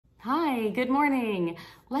Hi, good morning.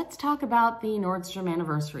 Let's talk about the Nordstrom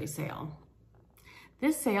anniversary sale.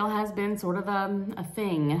 This sale has been sort of a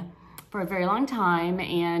thing for a very long time,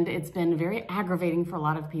 and it's been very aggravating for a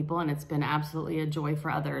lot of people, and it's been absolutely a joy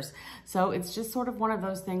for others. So it's just sort of one of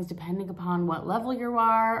those things, depending upon what level you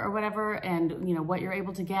are or whatever, and what you're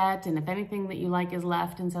able to get, and if anything that you like is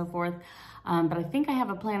left and so forth. But I think I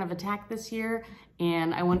have a plan of attack this year,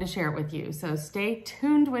 and I wanted to share it with you. So stay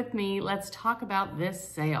tuned with me. Let's talk about this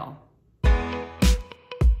sale.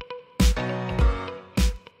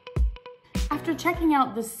 After checking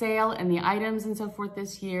out the sale and the items and so forth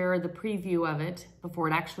this year, the preview of it before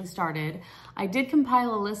it actually started, I did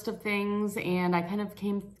compile a list of things, and I kind of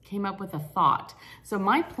came up with a thought. So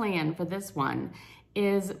my plan for this one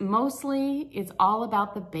is mostly, it's all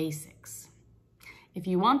about the basics. If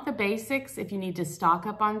you want the basics, if you need to stock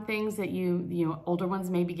up on things that older ones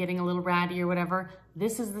may be getting a little ratty or whatever,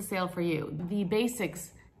 this is the sale for you. The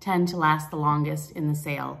basics tend to last the longest in the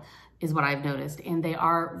sale, is what I've noticed, and they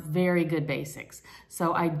are very good basics.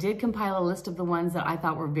 So I did compile a list of the ones that I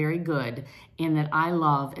thought were very good and that I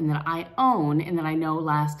love and that I own and that I know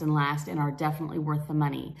last and are definitely worth the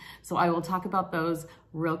money. So I will talk about those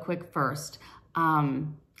real quick first.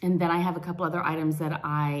 And then I have a couple other items that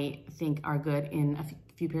I think are good in a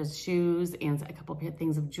few pairs of shoes and a couple of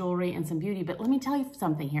things of jewelry and some beauty. But let me tell you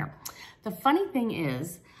something here. The funny thing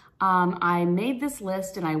is, I made this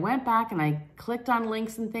list and I went back and I clicked on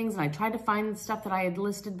links and things and I tried to find the stuff that I had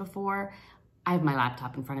listed before. I have my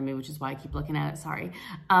laptop in front of me, which is why I keep looking at it, sorry.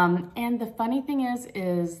 And the funny thing is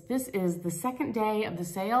this is the second day of the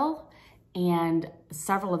sale and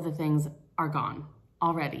several of the things are gone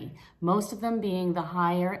already. Most of them being the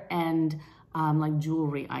higher end like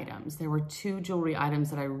jewelry items. There were 2 jewelry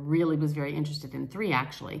items that I really was very interested in, 3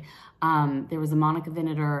 actually. There was a Monica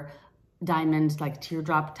Vinader diamond, like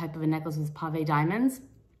teardrop type of a necklace with pave diamonds.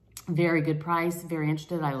 Very good price, very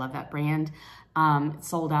interested. I love that brand. It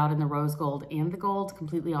sold out in the rose gold and the gold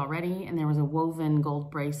completely already. And there was a woven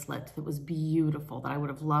gold bracelet that was beautiful that I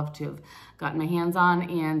would have loved to have gotten my hands on.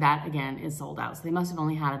 And that again is sold out. So they must have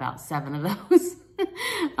only had about 7 of those.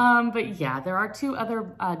 But yeah, there are 2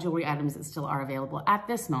 other jewelry items that still are available at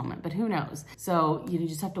this moment, but who knows? So you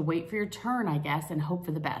just have to wait for your turn, I guess, and hope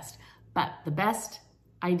for the best. But the best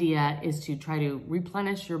idea is to try to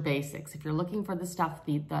replenish your basics. If you're looking for the stuff,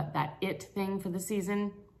 that it thing for the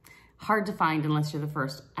season, hard to find unless you're the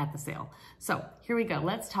first at the sale. So here we go.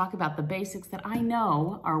 Let's talk about the basics that I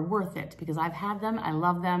know are worth it because I've had them, I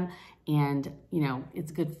love them, and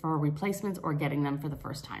it's good for replacements or getting them for the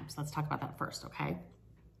first time. So let's talk about that first, okay?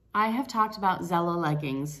 I have talked about Zella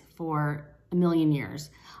leggings for a million years.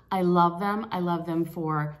 I love them. I love them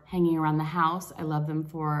for hanging around the house. I love them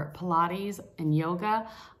for Pilates and yoga.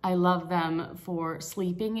 I love them for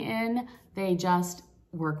sleeping in. They just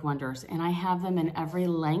work wonders. And I have them in every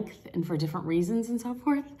length and for different reasons and so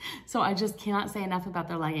forth. So I just cannot say enough about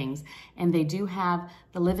their leggings. And they do have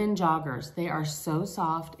the live-in joggers. They are so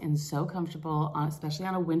soft and so comfortable, especially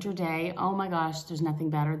on a winter day. Oh my gosh, there's nothing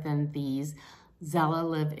better than these Zella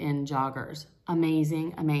live-in joggers.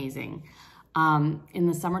 Amazing, amazing. In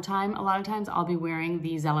the summertime, a lot of times I'll be wearing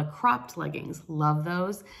the Zella cropped leggings. Love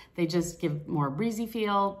those. They just give more breezy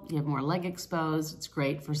feel. You have more leg exposed. It's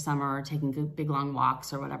great for summer, taking big long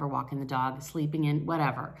walks or whatever, walking the dog, sleeping in,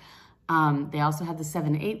 whatever. They also have the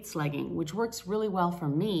 7/8 legging, which works really well for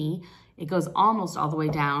me. It goes almost all the way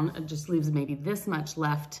down. It just leaves maybe this much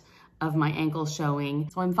left of my ankle showing.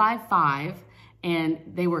 So I'm 5'5", and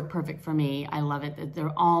they work perfect for me. I love it.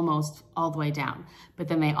 They're almost all the way down. But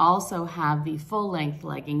then they also have the full length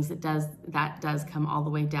leggings that does come all the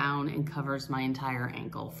way down and covers my entire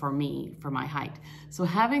ankle for me, for my height. So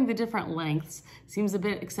having the different lengths seems a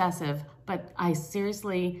bit excessive, but I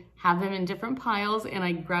seriously have them in different piles and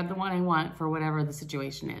I grab the one I want for whatever the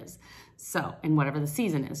situation is. So, and whatever the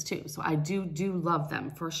season is too. So I do love them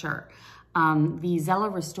for sure. The Zella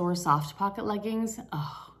Restore Soft Pocket leggings,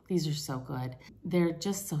 oh, these are so good. They're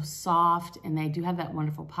just so soft and they do have that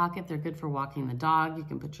wonderful pocket. They're good for walking the dog. You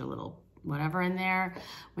can put your little whatever in there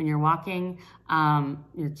when you're walking,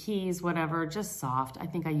 your keys, whatever, just soft. I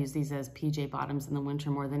think I use these as PJ bottoms in the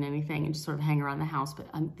winter more than anything and just sort of hang around the house, but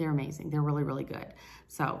they're amazing. They're really, really good.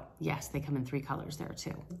 So yes, they come in 3 colors there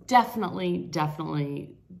too. Definitely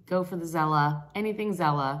go for the Zella. Anything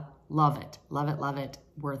Zella, love it, love it, love it,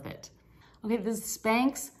 worth it. Okay, the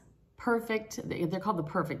Spanx Perfect, they're called the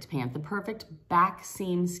Perfect Pant, the Perfect Back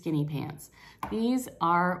Seam Skinny Pants. These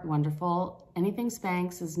are wonderful. Anything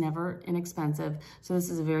Spanx is never inexpensive, so this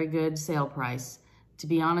is a very good sale price. To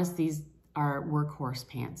be honest, these are workhorse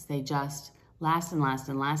pants. They just last and last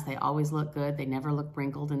and last. They always look good. They never look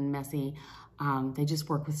wrinkled and messy. They just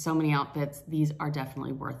work with so many outfits. These are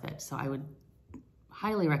definitely worth it. So I would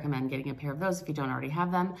highly recommend getting a pair of those if you don't already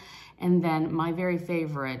have them. And then my very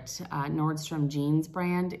favorite Nordstrom jeans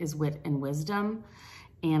brand is Wit and Wisdom.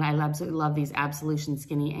 And I absolutely love these Absolution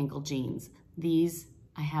skinny ankle jeans. These,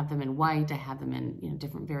 I have them in white, I have them in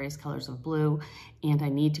different various colors of blue, and I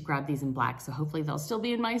need to grab these in black. So hopefully they'll still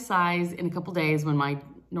be in my size in a couple days when my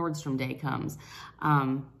Nordstrom day comes,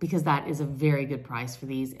 because that is a very good price for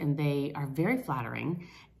these, and they are very flattering,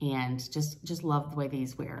 and just love the way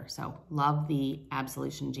these wear. So love the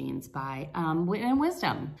Absolution jeans by Wit and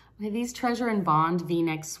Wisdom. Okay, these Treasure and Bond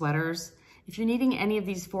V-neck sweaters. If you're needing any of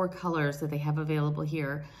these 4 colors that they have available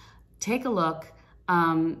here, take a look.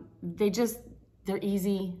 They're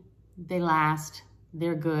easy, they last,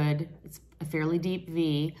 they're good. It's a fairly deep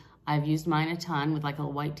V. I've used mine a ton with like a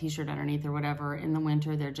white t-shirt underneath or whatever in the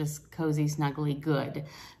winter. They're just cozy, snuggly, good.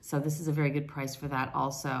 So this is a very good price for that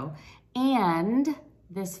also. And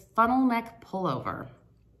this funnel neck pullover.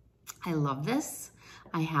 I love this.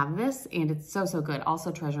 I have this and it's so, so good.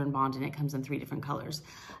 Also Treasure and Bond, and it comes in 3 different colors.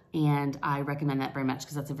 And I recommend that very much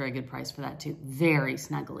because that's a very good price for that too. Very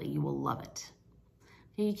snuggly, you will love it.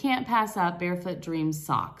 Okay, you can't pass up Barefoot Dreams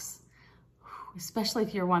socks, especially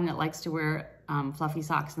if you're one that likes to wear fluffy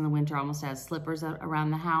socks in the winter, almost as slippers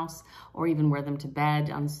around the house, or even wear them to bed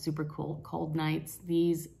on super cold nights.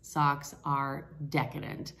 These socks are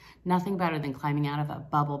decadent. Nothing better than climbing out of a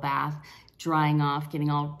bubble bath, drying off, getting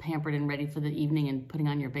all pampered and ready for the evening, and putting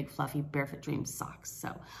on your big fluffy Barefoot Dreams socks.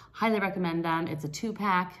 So highly recommend them. It's a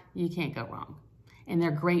 2-pack. You can't go wrong. And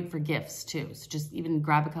they're great for gifts too. So just even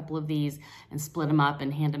grab a couple of these and split them up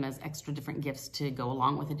and hand them as extra different gifts to go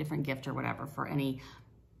along with a different gift or whatever for anybody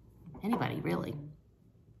really.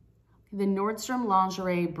 The Nordstrom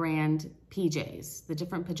lingerie brand PJs, the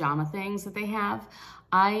different pajama things that they have,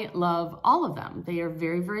 I love all of them. They are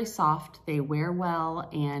very, very soft. They wear well,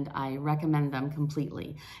 and I recommend them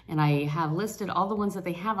completely. And I have listed all the ones that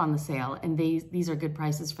they have on the sale, and these are good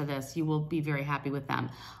prices for this. You will be very happy with them.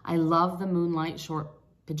 I love the Moonlight short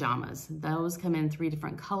pajamas. Those come in 3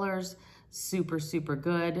 different colors. Super, super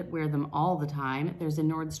good. Wear them all the time. There's a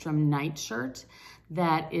Nordstrom night shirt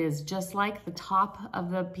that is just like the top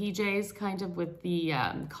of the PJs, kind of with the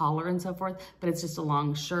collar and so forth, but it's just a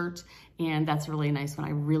long shirt, and that's a really nice one.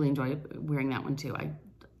 I really enjoy wearing that one too.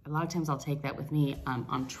 A lot of times I'll take that with me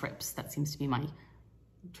on trips. That seems to be my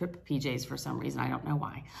trip PJs for some reason. I don't know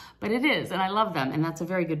why, but it is, and I love them, and that's a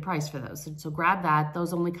very good price for those. So grab that.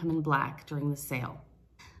 Those only come in black during the sale.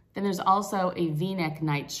 Then there's also a V-neck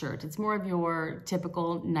night shirt. It's more of your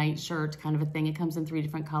typical night shirt kind of a thing. It comes in 3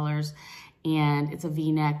 different colors, and it's a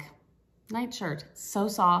V-neck night shirt. So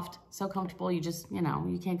soft, so comfortable. You just,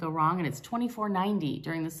 you can't go wrong. And it's $24.90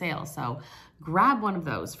 during the sale. So grab one of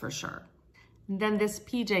those for sure. And then this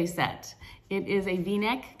PJ set. It is a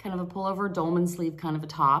V-neck, kind of a pullover, dolman sleeve kind of a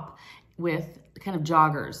top with kind of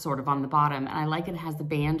joggers sort of on the bottom. And I like it has the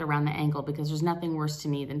band around the ankle, because there's nothing worse to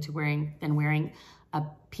me than wearing a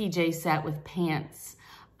PJ set with pants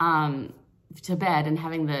to bed and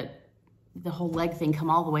having the whole leg thing come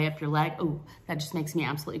all the way up your leg. Oh, that just makes me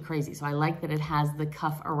absolutely crazy. So I like that it has the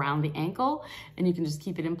cuff around the ankle, and you can just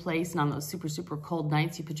keep it in place. And on those super, super cold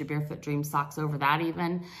nights, you put your Barefoot Dream socks over that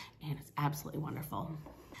even, and it's absolutely wonderful.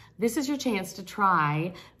 This is your chance to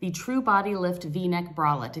try the True Body Lift V-neck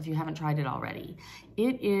bralette if you haven't tried it already.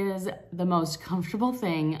 It is the most comfortable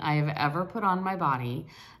thing I have ever put on my body.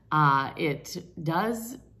 It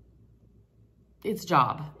does its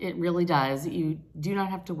job. It really does. You do not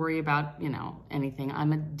have to worry about, anything.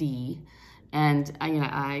 I'm a D, and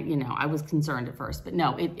I was concerned at first, but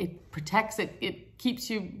no, it protects it. It keeps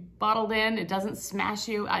you bottled in. It doesn't smash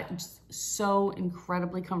you. It's so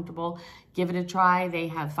incredibly comfortable. Give it a try. They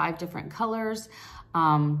have 5 different colors.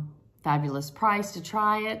 Fabulous price to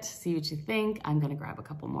try it. See what you think. I'm going to grab a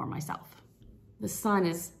couple more myself. The sun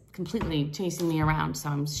is completely chasing me around, so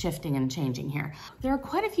I'm shifting and changing here. There are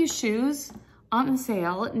quite a few shoes on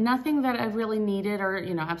sale, nothing that I really needed or,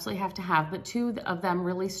 absolutely have to have, but 2 of them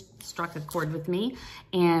really struck a chord with me,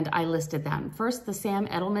 and I listed them. First, the Sam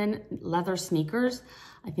Edelman leather sneakers.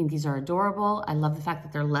 I think these are adorable. I love the fact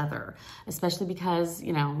that they're leather, especially because,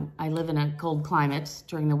 I live in a cold climate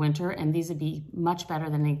during the winter, and these would be much better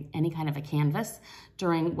than any kind of a canvas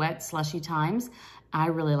during wet, slushy times. I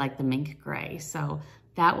really like the mink gray, so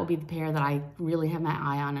that will be the pair that I really have my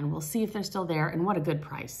eye on, and we'll see if they're still there, and what a good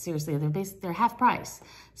price. Seriously, they're half price.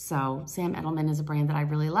 So Sam Edelman is a brand that I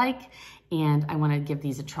really like, and I want to give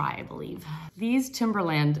these a try, I believe. These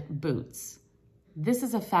Timberland boots. This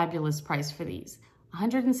is a fabulous price for these.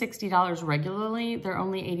 $160 regularly. They're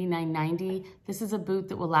only $89.90. This is a boot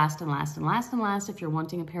that will last and last and last and last if you're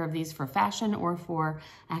wanting a pair of these for fashion or for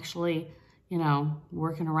actually, you know,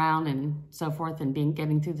 working around and so forth and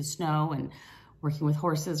getting through the snow and working with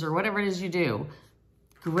horses or whatever it is you do.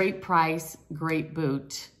 Great price, great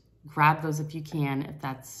boot. Grab those if you can, if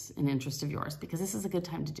that's an interest of yours, because this is a good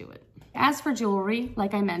time to do it. As for jewelry,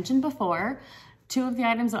 like I mentioned before, two of the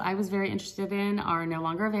items that I was very interested in are no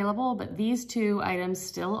longer available, but these two items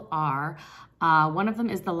still are. One of them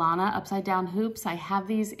is the Lana upside down hoops. I have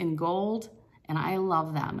these in gold and I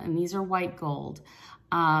love them. And these are white gold.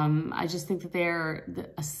 I just think that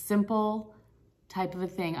they're a simple type of a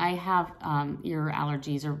thing. I have ear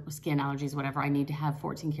allergies or skin allergies, whatever. I need to have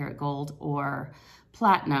 14 karat gold or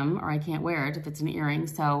platinum, or I can't wear it if it's an earring.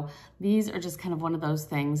 So these are just kind of one of those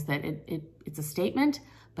things that it's a statement,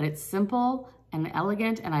 but it's simple and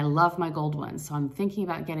elegant, and I love my gold ones. So I'm thinking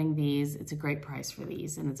about getting these. It's a great price for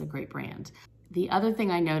these, and it's a great brand. The other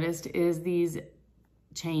thing I noticed is these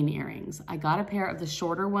chain earrings. I got a pair of the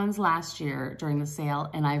shorter ones last year during the sale,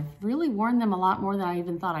 and I've really worn them a lot more than I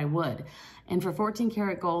even thought I would. And for 14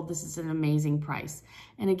 karat gold, this is an amazing price.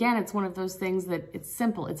 And again, it's one of those things that it's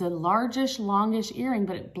simple. It's a largish, longish earring,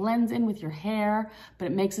 but it blends in with your hair, but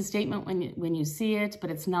it makes a statement when you see it,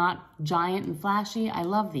 but it's not giant and flashy. I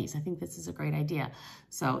love these. I think this is a great idea.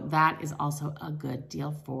 So that is also a good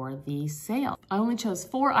deal for the sale. I only chose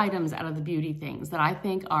 4 items out of the beauty things that I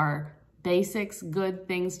think are basics, good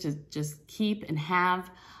things to just keep and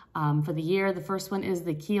have for the year. The first one is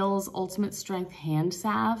the Kiehl's Ultimate Strength Hand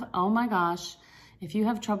Salve. Oh my gosh, if you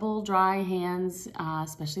have trouble, dry hands,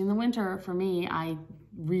 especially in the winter, for me, I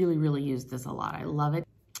really, really use this a lot. I love it.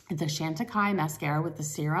 It's a Chantecaille mascara with the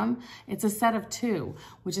serum. It's a set of 2,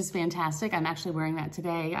 which is fantastic. I'm actually wearing that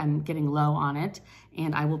today. I'm getting low on it,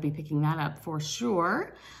 and I will be picking that up for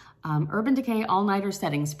sure. Urban Decay All-Nighter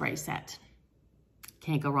Setting Spray Set.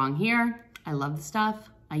 Can't go wrong here. I love the stuff.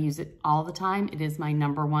 I use it all the time. It is my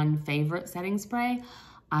 #1 favorite setting spray.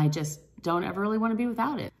 I just don't ever really want to be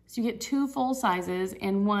without it. So you get 2 full sizes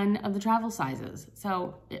and 1 of the travel sizes.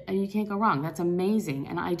 So you can't go wrong. That's amazing.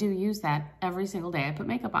 And I do use that every single day I put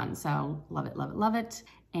makeup on. So love it, love it, love it.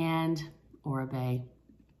 And Oribe.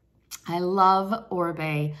 I love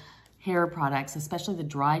Oribe hair products, especially the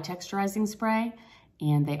dry texturizing spray.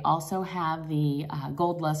 And they also have the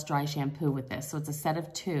Gold Lust Dry Shampoo with this. So it's a set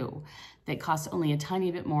of 2 that costs only a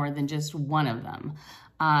tiny bit more than just one of them.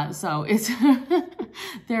 So it's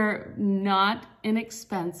they're not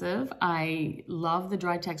inexpensive. I love the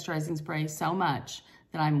dry texturizing spray so much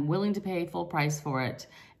that I'm willing to pay full price for it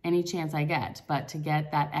any chance I get. But to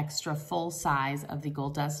get that extra full size of the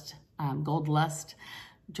Gold Lust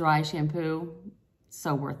Dry Shampoo,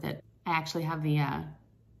 so worth it. I actually have the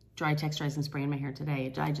dry texturizing spray in my hair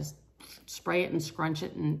today. I just spray it and scrunch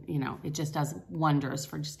it, and you know, it just does wonders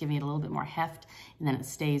for just giving it a little bit more heft, and then it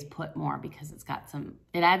stays put more because it's got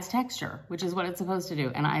it adds texture, which is what it's supposed to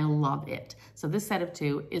do, and I love it. So this set of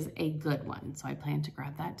 2 is a good one, so I plan to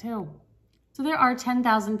grab that too. So there are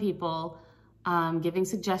 10,000 people giving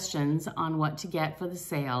suggestions on what to get for the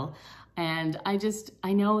sale. And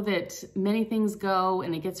I know that many things go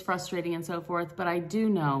and it gets frustrating and so forth, but I do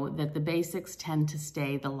know that the basics tend to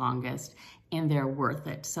stay the longest and they're worth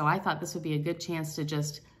it. So I thought this would be a good chance to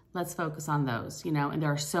just, let's focus on those, you know, and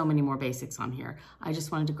there are so many more basics on here. I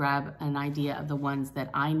just wanted to grab an idea of the ones that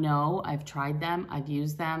I know, I've tried them, I've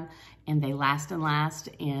used them, and they last and last,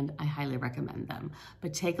 and I highly recommend them.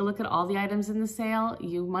 But take a look at all the items in the sale.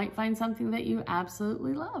 You might find something that you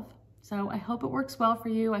absolutely love. So I hope it works well for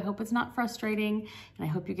you. I hope it's not frustrating, and I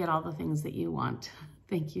hope you get all the things that you want.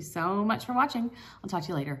 Thank you so much for watching. I'll talk to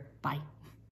you later. Bye.